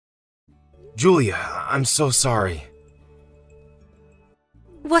Julia, I'm so sorry.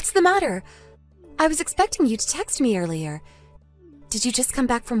 What's the matter? I was expecting you to text me earlier. Did you just come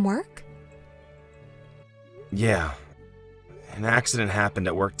back from work? Yeah, an accident happened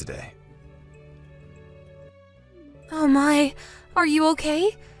at work today. Oh my, are you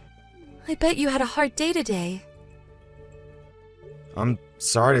okay? I bet you had a hard day today. I'm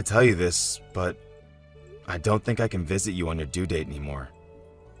sorry to tell you this, but I don't think I can visit you on your due date anymore.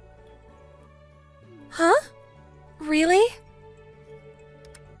 Huh? Really?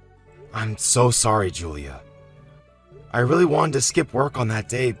 I'm so sorry, Julia. I really wanted to skip work on that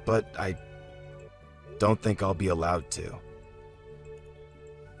day, but I don't think I'll be allowed to.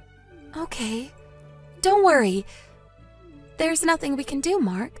 Okay. Don't worry. There's nothing we can do,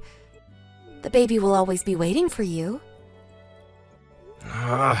 Mark. The baby will always be waiting for you.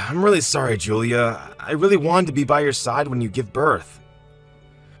 I'm really sorry, Julia. I really wanted to be by your side when you give birth.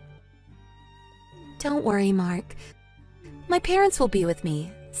 Don't worry, Mark. My parents will be with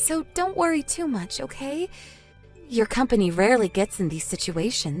me, so don't worry too much, okay? Your company rarely gets in these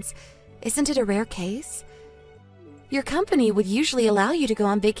situations. Isn't it a rare case? Your company would usually allow you to go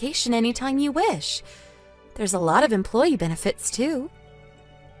on vacation anytime you wish. There's a lot of employee benefits, too.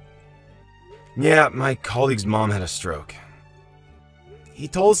 Yeah, my colleague's mom had a stroke. He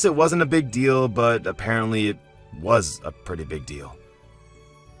told us it wasn't a big deal, but apparently it was a pretty big deal.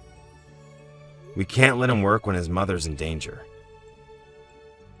 We can't let him work when his mother's in danger.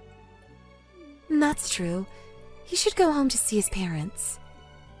 That's true. He should go home to see his parents.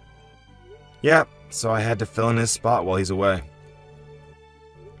 Yeah, so I had to fill in his spot while he's away.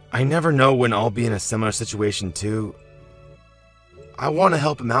 I never know when I'll be in a similar situation too. I want to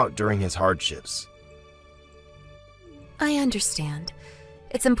help him out during his hardships. I understand.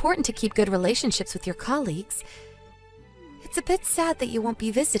 It's important to keep good relationships with your colleagues. It's a bit sad that you won't be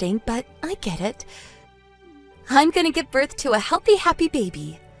visiting, but I get it. I'm gonna give birth to a healthy, happy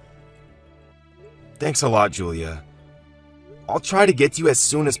baby. Thanks a lot, Julia. I'll try to get to you as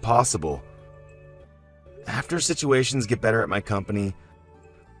soon as possible. After situations get better at my company,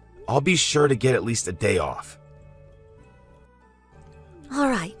 I'll be sure to get at least a day off. All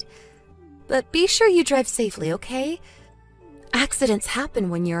right. But be sure you drive safely, okay? Accidents happen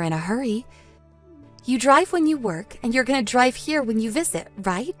when you're in a hurry. You drive when you work, and you're gonna drive here when you visit,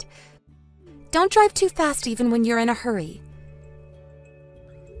 right? Don't drive too fast even when you're in a hurry.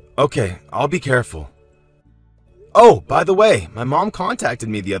 Okay, I'll be careful. Oh, by the way, my mom contacted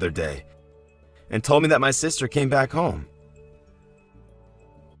me the other day and told me that my sister came back home.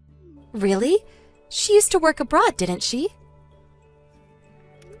 Really? She used to work abroad, didn't she?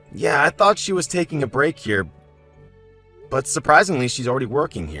 Yeah, I thought she was taking a break here, but surprisingly, she's already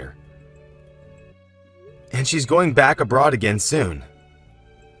working here. And she's going back abroad again soon.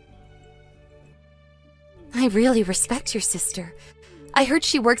 I really respect your sister. I heard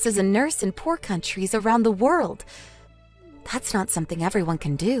she works as a nurse in poor countries around the world. That's not something everyone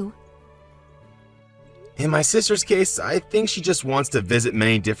can do. In my sister's case, I think she just wants to visit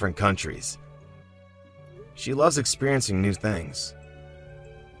many different countries. She loves experiencing new things.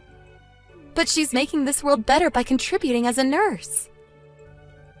 But she's making this world better by contributing as a nurse.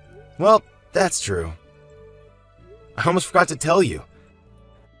 Well, that's true. I almost forgot to tell you.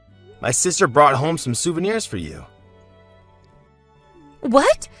 My sister brought home some souvenirs for you.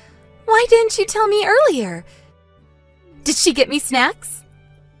 What? Why didn't you tell me earlier? Did she get me snacks?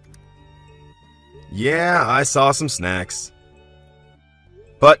 Yeah, I saw some snacks.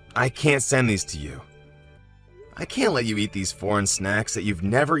 But I can't send these to you. I can't let you eat these foreign snacks that you've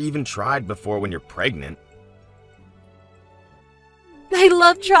never even tried before when you're pregnant. I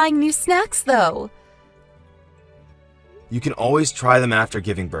love trying new snacks, though. You can always try them after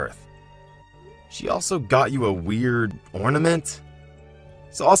giving birth. She also got you a weird ornament,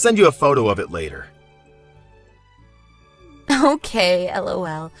 so I'll send you a photo of it later. Okay,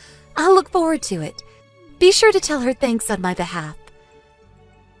 LOL. I'll look forward to it. Be sure to tell her thanks on my behalf.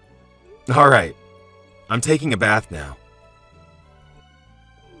 Alright, I'm taking a bath now.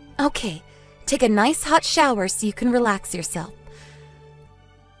 Okay, take a nice hot shower so you can relax yourself.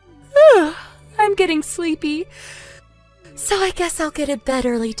 I'm getting sleepy, so I guess I'll get in bed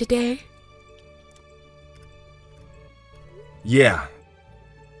early today. Yeah.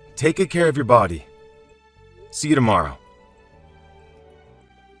 Take good care of your body. See you tomorrow.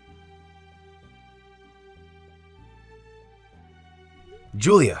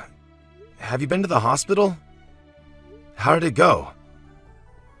 Julia, have you been to the hospital? How did it go?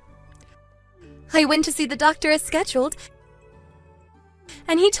 I went to see the doctor as scheduled,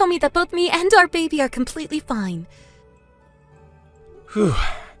 and he told me that both me and our baby are completely fine. Whew.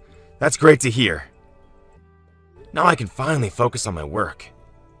 That's great to hear. Now I can finally focus on my work.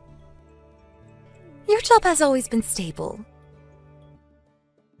 Your job has always been stable.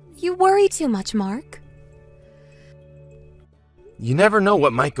 You worry too much, Mark. You never know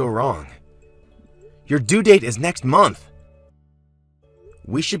what might go wrong. Your due date is next month.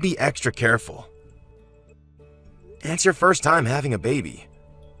 We should be extra careful. And it's your first time having a baby.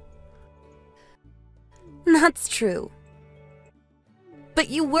 That's true. But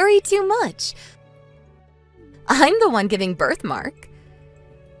you worry too much. I'm the one giving birth, Mark.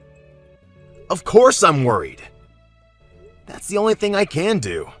 Of course I'm worried. That's the only thing I can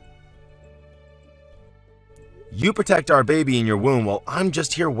do. You protect our baby in your womb while I'm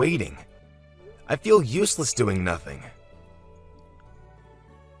just here waiting. I feel useless doing nothing.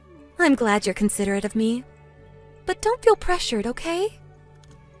 I'm glad you're considerate of me. But don't feel pressured, okay?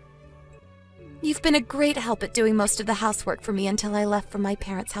 You've been a great help at doing most of the housework for me until I left for my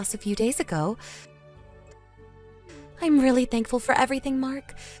parents' house a few days ago. I'm really thankful for everything,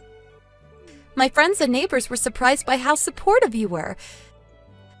 Mark. My friends and neighbors were surprised by how supportive you were.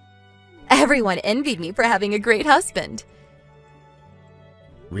 Everyone envied me for having a great husband.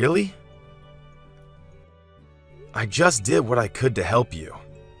 Really? I just did what I could to help you.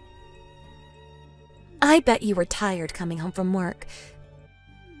 I bet you were tired coming home from work.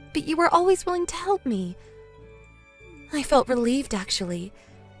 But you were always willing to help me. I felt relieved, actually.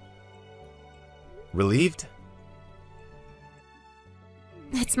 Relieved?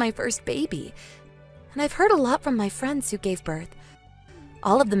 It's my first baby, and I've heard a lot from my friends who gave birth.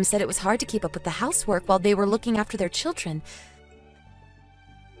 All of them said it was hard to keep up with the housework while they were looking after their children.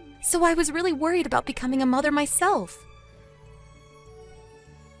 So I was really worried about becoming a mother myself.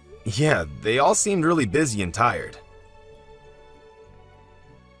 Yeah, they all seemed really busy and tired.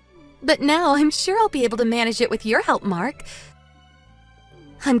 But now I'm sure I'll be able to manage it with your help, Mark.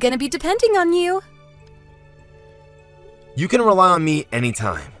 I'm gonna be depending on you. You can rely on me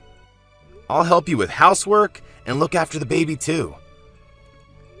anytime. I'll help you with housework and look after the baby too.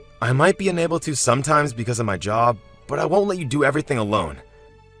 I might be unable to sometimes because of my job, but I won't let you do everything alone.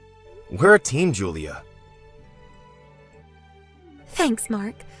 We're a team, Julia. Thanks,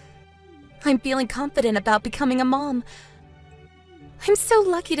 Mark. I'm feeling confident about becoming a mom. I'm so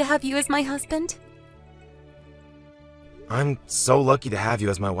lucky to have you as my husband. I'm so lucky to have you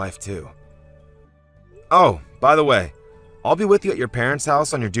as my wife too. Oh, by the way, I'll be with you at your parents'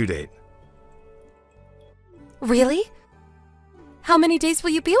 house on your due date. Really? How many days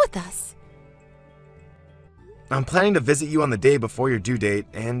will you be with us? I'm planning to visit you on the day before your due date,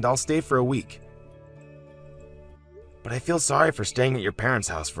 and I'll stay for a week. But I feel sorry for staying at your parents'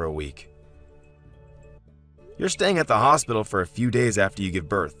 house for a week. You're staying at the hospital for a few days after you give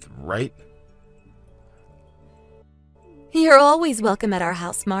birth, right? You're always welcome at our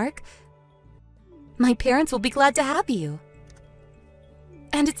house, Mark. My parents will be glad to have you.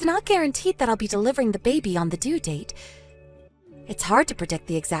 And it's not guaranteed that I'll be delivering the baby on the due date. It's hard to predict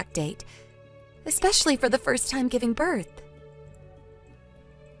the exact date, especially for the first time giving birth.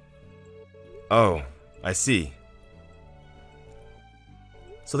 Oh, I see.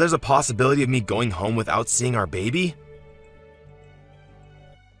 So there's a possibility of me going home without seeing our baby?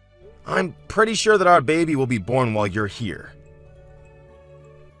 I'm pretty sure that our baby will be born while you're here.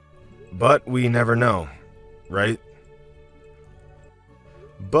 But we never know, right?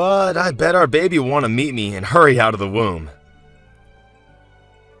 But I bet our baby will want to meet me and hurry out of the womb.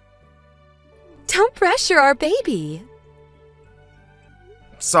 Don't pressure our baby.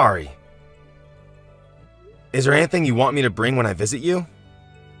 Sorry. Is there anything you want me to bring when I visit you?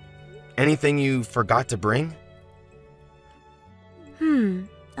 Anything you forgot to bring?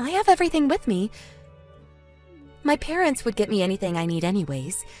 I have everything with me. My parents would get me anything I need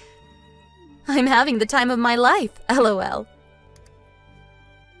anyways. I'm having the time of my life, LOL.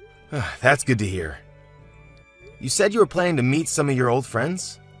 That's good to hear. You said you were planning to meet some of your old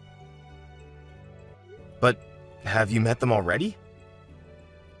friends? But have you met them already?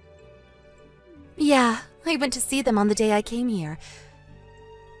 Yeah, I went to see them on the day I came here.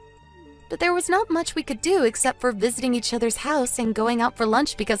 But there was not much we could do except for visiting each other's house and going out for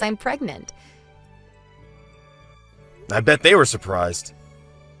lunch because I'm pregnant. I bet they were surprised.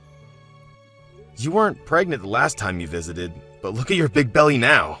 You weren't pregnant the last time you visited, but look at your big belly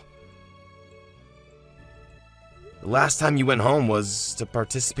now. The last time you went home was to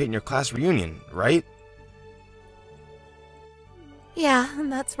participate in your class reunion, right? Yeah,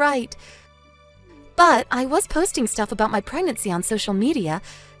 that's right. But I was posting stuff about my pregnancy on social media.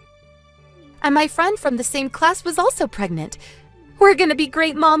 And my friend from the same class was also pregnant. We're gonna be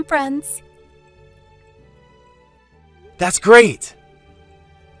great mom friends. That's great!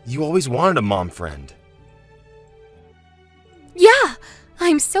 You always wanted a mom friend. Yeah,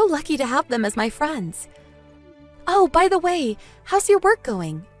 I'm so lucky to have them as my friends. Oh, by the way, how's your work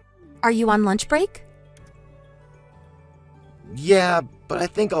going? Are you on lunch break? Yeah, but I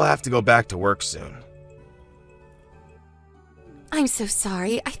think I'll have to go back to work soon. I'm so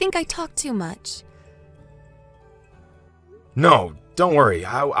sorry. I think I talked too much. No, don't worry.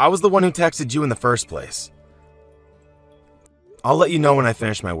 I was the one who texted you in the first place. I'll let you know when I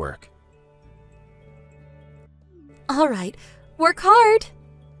finish my work. All right, work hard.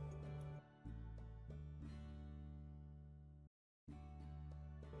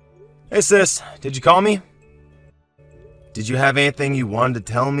 Hey sis, did you call me? Did you have anything you wanted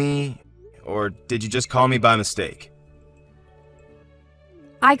to tell me? Or did you just call me by mistake?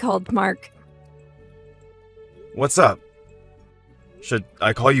 I called Mark. What's up? Should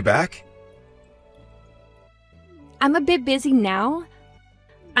I call you back? I'm a bit busy now.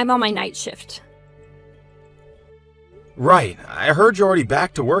 I'm on my night shift. Right, I heard you're already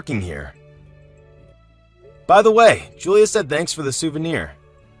back to working here. By the way, Julia said thanks for the souvenir.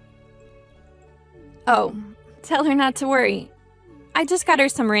 Oh, tell her not to worry. I just got her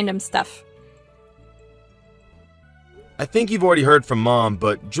some random stuff. I think you've already heard from Mom,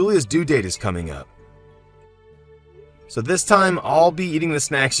 but Julia's due date is coming up. So this time, I'll be eating the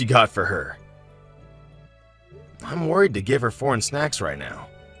snacks you got for her. I'm worried to give her foreign snacks right now.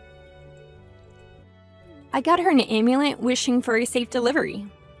 I got her an amulet wishing for a safe delivery.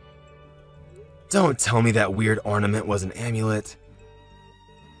 Don't tell me that weird ornament was an amulet.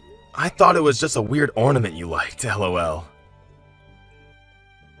 I thought it was just a weird ornament you liked, lol.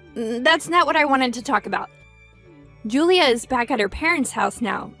 That's not what I wanted to talk about. Julia is back at her parents' house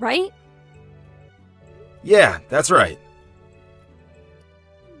now, right? Yeah, that's right.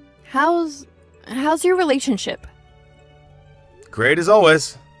 How's your relationship? Great as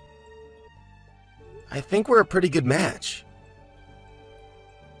always. I think we're a pretty good match.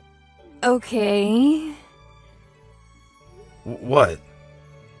 Okay. What?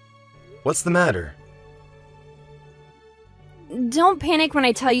 What's the matter? Don't panic when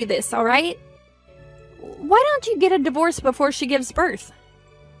I tell you this, alright? Why don't you get a divorce before she gives birth?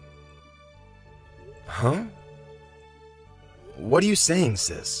 Huh? What are you saying,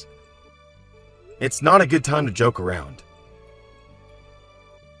 sis? It's not a good time to joke around.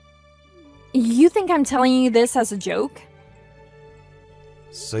 You think I'm telling you this as a joke?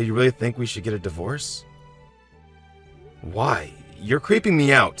 So you really think we should get a divorce? Why? You're creeping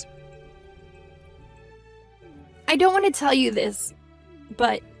me out. I don't want to tell you this,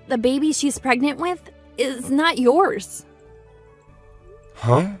 but the baby she's pregnant with is not yours.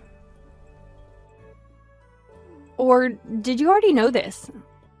 Huh? Or did you already know this?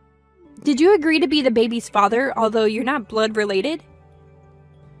 Did you agree to be the baby's father, although you're not blood related?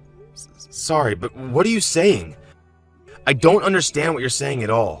 Sorry, but what are you saying? I don't understand what you're saying at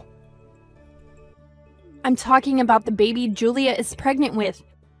all. I'm talking about the baby Julia is pregnant with.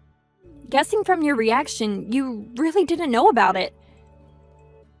 Guessing from your reaction, you really didn't know about it.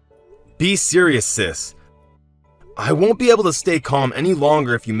 Be serious, sis. I won't be able to stay calm any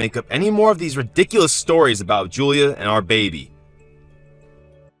longer if you make up any more of these ridiculous stories about Julia and our baby.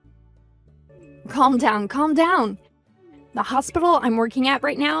 Calm down, calm down. The hospital I'm working at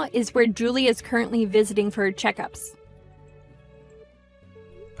right now is where Julia is currently visiting for her checkups.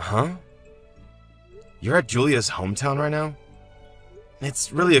 Huh? You're at Julia's hometown right now?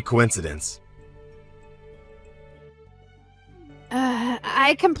 It's really a coincidence.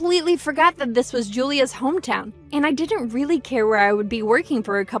 I completely forgot that this was Julia's hometown, and I didn't really care where I would be working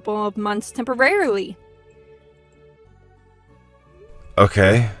for a couple of months temporarily.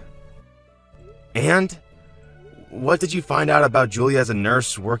 Okay. And? What did you find out about Julia as a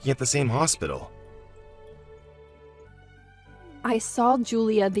nurse working at the same hospital? I saw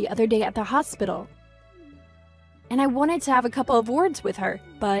Julia the other day at the hospital, and I wanted to have a couple of words with her,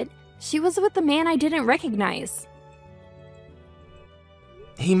 but she was with a man I didn't recognize.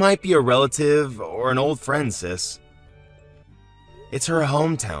 He might be a relative or an old friend, sis. It's her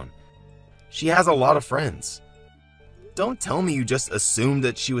hometown. She has a lot of friends. Don't tell me you just assumed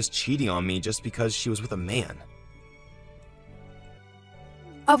that she was cheating on me just because she was with a man.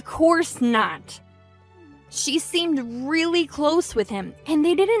 Of course not. She seemed really close with him, and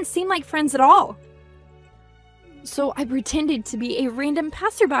they didn't seem like friends at all. So I pretended to be a random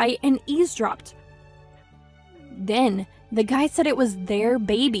passerby and eavesdropped. Then, the guy said it was their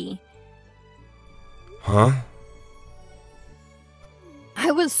baby. Huh?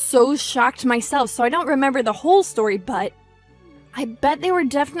 I was so shocked myself, so I don't remember the whole story, but I bet they were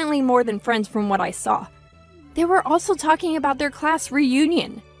definitely more than friends from what I saw. They were also talking about their class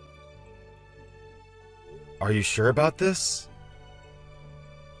reunion. Are you sure about this?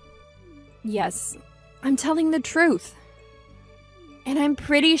 Yes, I'm telling the truth. And I'm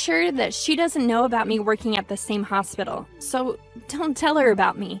pretty sure that she doesn't know about me working at the same hospital, so don't tell her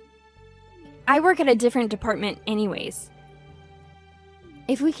about me. I work at a different department anyways.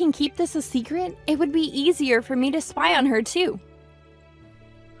 If we can keep this a secret, it would be easier for me to spy on her too.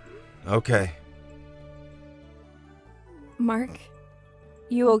 Okay. Mark,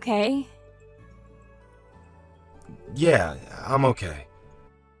 you okay? Yeah, I'm okay.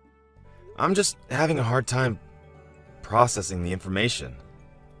 I'm just having a hard time processing the information.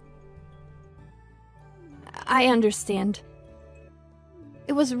 I understand.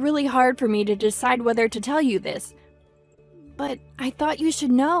 It was really hard for me to decide whether to tell you this, but I thought you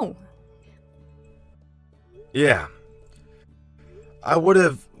should know. Yeah. I would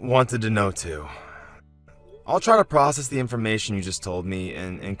have wanted to know too. I'll try to process the information you just told me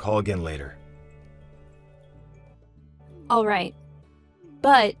and call again later. Alright.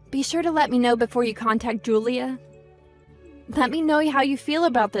 But be sure to let me know before you contact Julia. Let me know how you feel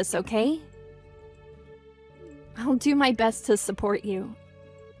about this, okay? I'll do my best to support you.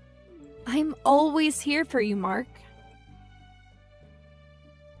 I'm always here for you, Mark.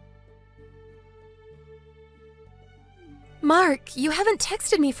 Mark, you haven't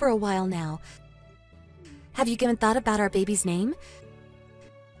texted me for a while now. Have you given thought about our baby's name?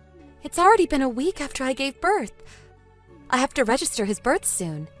 It's already been a week after I gave birth. I have to register his birth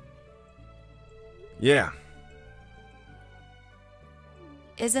soon. Yeah.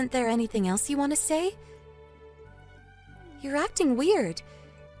 Isn't there anything else you want to say? You're acting weird.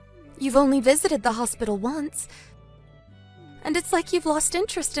 You've only visited the hospital once. And it's like you've lost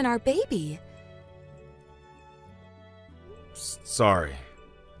interest in our baby. Sorry.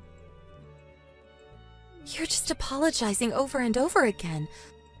 You're just apologizing over and over again.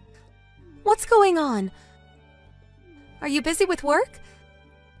 What's going on? Are you busy with work?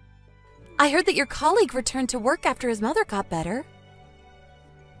 I heard that your colleague returned to work after his mother got better.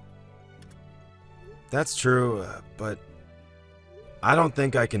 That's true, but I don't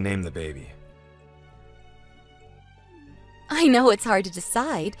think I can name the baby. I know it's hard to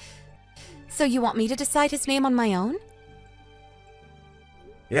decide. So you want me to decide his name on my own?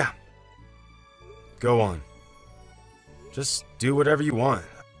 Yeah. Go on. Just do whatever you want.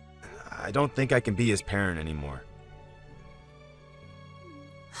 I don't think I can be his parent anymore.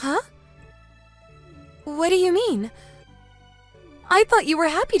 Huh? What do you mean? I thought you were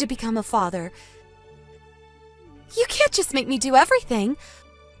happy to become a father. You can't just make me do everything.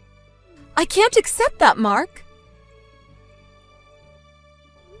 I can't accept that, Mark.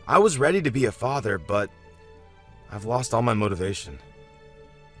 I was ready to be a father, but I've lost all my motivation.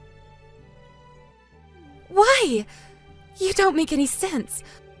 Why? You don't make any sense.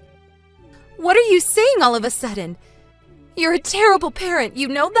 What are you saying all of a sudden? You're a terrible parent, you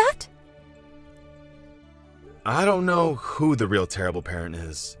know that? I don't know who the real terrible parent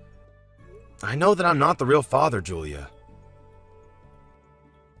is. I know that I'm not the real father, Julia.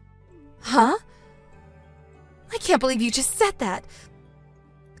 Huh? I can't believe you just said that.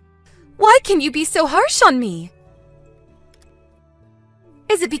 Why can you be so harsh on me?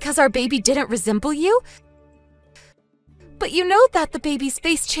 Is it because our baby didn't resemble you? But you know that the baby's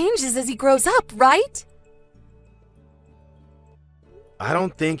face changes as he grows up, right? I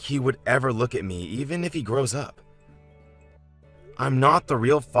don't think he would ever look at me, even if he grows up. I'm not the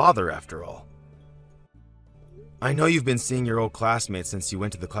real father, after all. I know you've been seeing your old classmates since you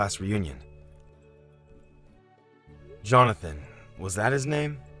went to the class reunion. Jonathan, was that his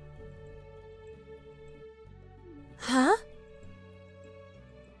name? Huh?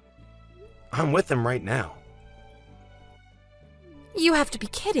 I'm with him right now. You have to be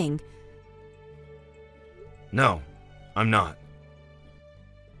kidding. No, I'm not.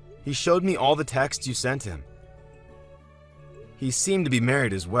 He showed me all the texts you sent him. He seemed to be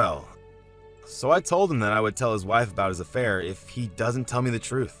married as well, so I told him that I would tell his wife about his affair if he doesn't tell me the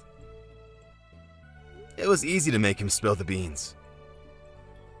truth. It was easy to make him spill the beans.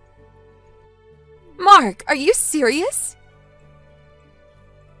 Mark, are you serious?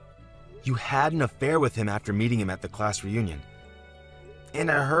 You had an affair with him after meeting him at the class reunion. And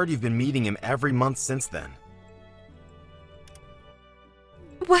I heard you've been meeting him every month since then.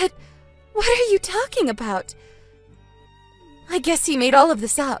 What are you talking about? I guess he made all of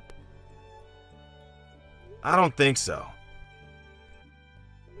this up. I don't think so.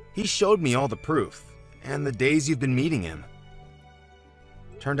 He showed me all the proof, and the days you've been meeting him.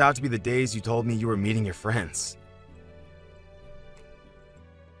 Turned out to be the days you told me you were meeting your friends.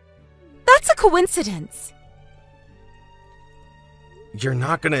 That's a coincidence. You're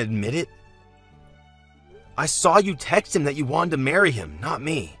not gonna admit it? I saw you text him that you wanted to marry him, not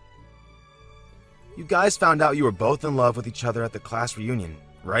me. You guys found out you were both in love with each other at the class reunion,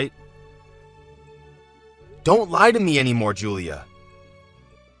 right? Don't lie to me anymore, Julia.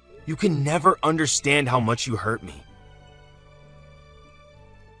 You can never understand how much you hurt me.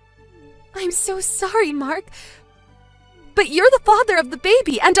 I'm so sorry, Mark. But you're the father of the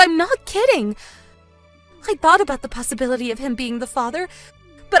baby, and I'm not kidding. I thought about the possibility of him being the father,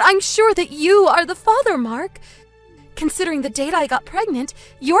 but I'm sure that you are the father, Mark. Considering the date I got pregnant,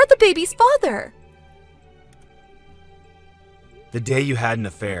 you're the baby's father. The day you had an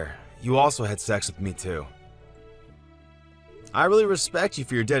affair, you also had sex with me too. I really respect you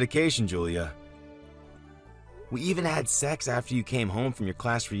for your dedication, Julia. We even had sex after you came home from your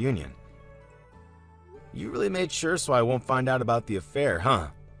class reunion. You really made sure so I won't find out about the affair, huh?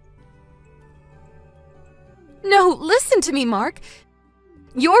 No, listen to me, Mark.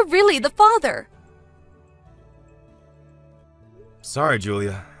 You're really the father. Sorry,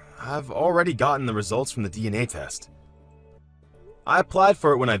 Julia. I've already gotten the results from the DNA test. I applied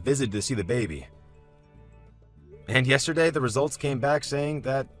for it when I visited to see the baby. And yesterday, the results came back saying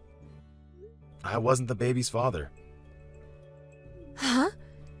that I wasn't the baby's father. Huh?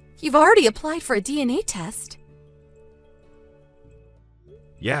 You've already applied for a DNA test.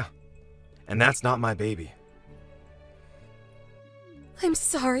 Yeah, and that's not my baby. I'm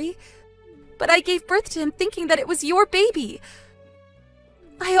sorry, but I gave birth to him thinking that it was your baby.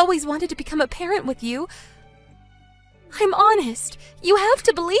 I always wanted to become a parent with you. I'm honest. You have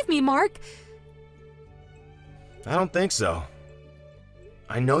to believe me, Mark. I don't think so.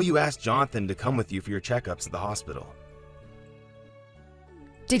 I know you asked Jonathan to come with you for your checkups at the hospital.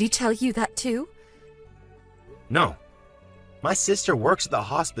 Did he tell you that too? No. My sister works at the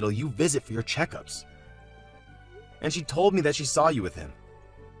hospital you visit for your checkups. And she told me that she saw you with him.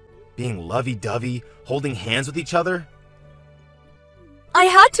 Being lovey-dovey, holding hands with each other. I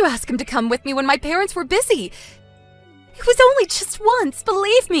had to ask him to come with me when my parents were busy. It was only just once,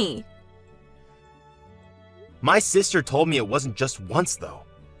 believe me. My sister told me it wasn't just once, though.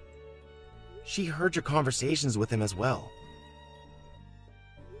 She heard your conversations with him as well.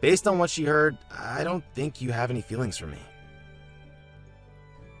 Based on what she heard, I don't think you have any feelings for me.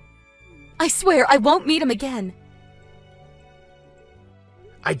 I swear I won't meet him again.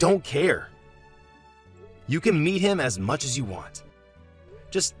 I don't care. You can meet him as much as you want.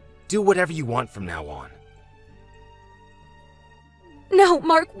 Just do whatever you want from now on. No,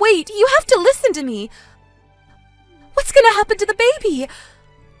 Mark, wait. You have to listen to me. What's gonna happen to the baby?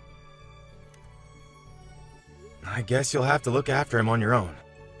 I guess you'll have to look after him on your own.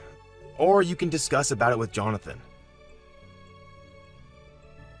 Or you can discuss about it with Jonathan.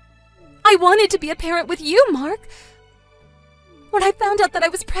 I wanted to be a parent with you, Mark. When I found out that I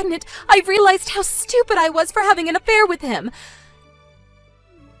was pregnant, I realized how stupid I was for having an affair with him.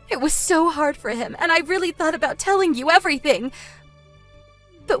 It was so hard for him, and I really thought about telling you everything.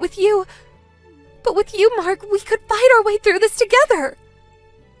 But with you, Mark, we could fight our way through this together.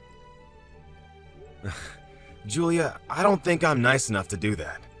 Julia, I don't think I'm nice enough to do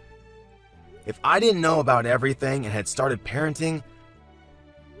that. If I didn't know about everything and had started parenting,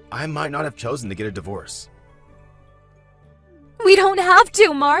 I might not have chosen to get a divorce. We don't have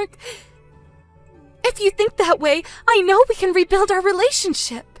to, Mark. If you think that way, I know we can rebuild our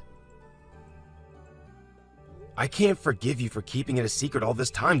relationship. I can't forgive you for keeping it a secret all this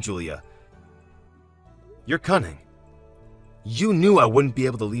time, Julia. You're cunning. You knew I wouldn't be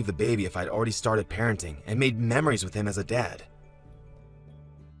able to leave the baby if I'd already started parenting and made memories with him as a dad.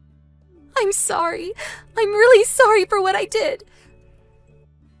 I'm sorry. I'm really sorry for what I did.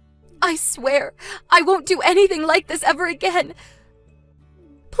 I swear, I won't do anything like this ever again.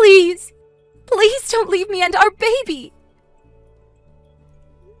 Please, please don't leave me and our baby.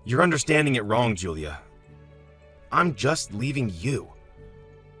 You're understanding it wrong, Julia. I'm just leaving you.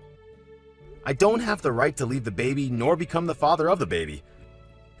 I don't have the right to leave the baby nor become the father of the baby.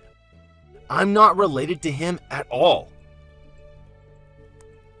 I'm not related to him at all.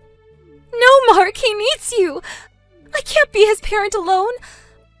 No, Mark, he needs you. I can't be his parent alone.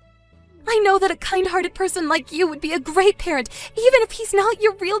 I know that a kind-hearted person like you would be a great parent, even if he's not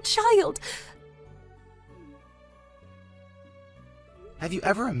your real child. Have you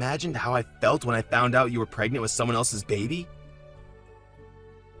ever imagined how I felt when I found out you were pregnant with someone else's baby?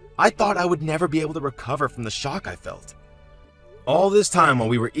 I thought I would never be able to recover from the shock I felt. All this time while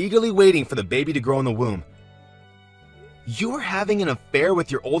we were eagerly waiting for the baby to grow in the womb, you were having an affair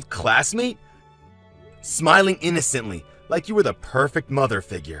with your old classmate? Smiling innocently, like you were the perfect mother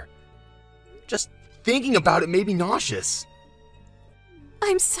figure. Just thinking about it made me nauseous.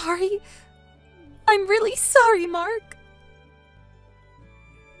 I'm sorry. I'm really sorry, Mark.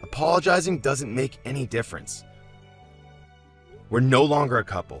 Apologizing doesn't make any difference. We're no longer a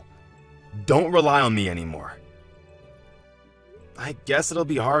couple. Don't rely on me anymore. I guess it'll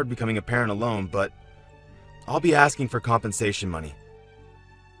be hard becoming a parent alone, but I'll be asking for compensation money.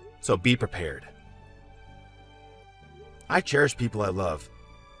 So be prepared. I cherish people I love,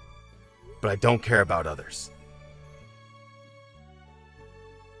 but I don't care about others.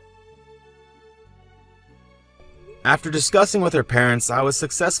 After discussing with her parents, I was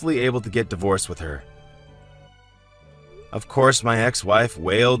successfully able to get divorced with her. Of course, my ex-wife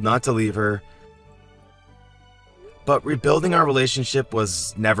wailed not to leave her, but rebuilding our relationship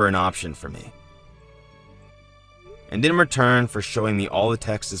was never an option for me. And in return for showing me all the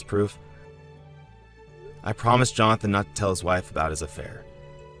texts as proof, I promised Jonathan not to tell his wife about his affair.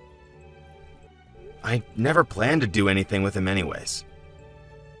 I never planned to do anything with him anyways.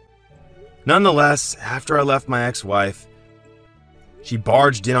 Nonetheless, after I left my ex-wife, she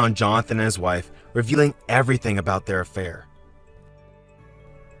barged in on Jonathan and his wife, revealing everything about their affair.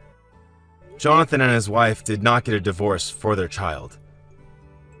 Jonathan and his wife did not get a divorce for their child.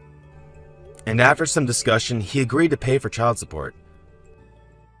 And after some discussion, he agreed to pay for child support.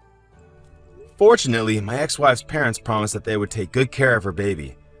 Fortunately, my ex-wife's parents promised that they would take good care of her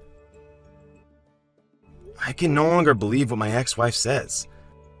baby. I can no longer believe what my ex-wife says,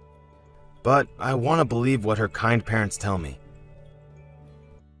 but I want to believe what her kind parents tell me.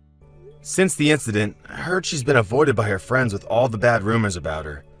 Since the incident, I heard she's been avoided by her friends with all the bad rumors about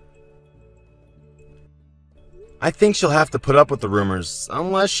her. I think she'll have to put up with the rumors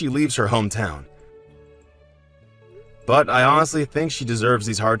unless she leaves her hometown. But I honestly think she deserves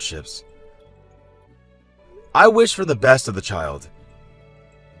these hardships. I wish for the best of the child.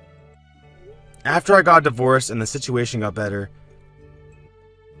 After I got divorced and the situation got better,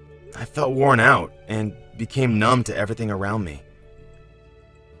 I felt worn out and became numb to everything around me.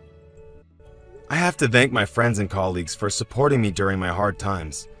 I have to thank my friends and colleagues for supporting me during my hard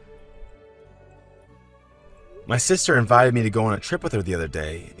times. My sister invited me to go on a trip with her the other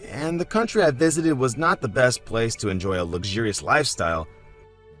day, and the country I visited was not the best place to enjoy a luxurious lifestyle,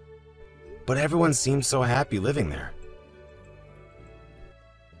 but everyone seemed so happy living there.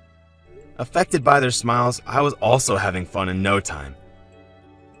 Affected by their smiles, I was also having fun in no time.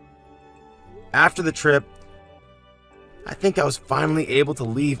 After the trip, I think I was finally able to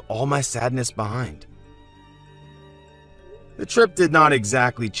leave all my sadness behind. The trip did not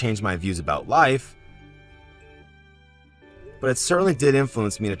exactly change my views about life, but it certainly did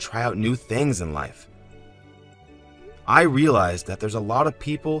influence me to try out new things in life. I realized that there's a lot of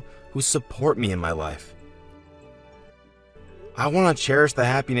people who support me in my life. I want to cherish the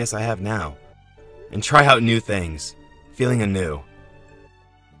happiness I have now and try out new things, feeling anew.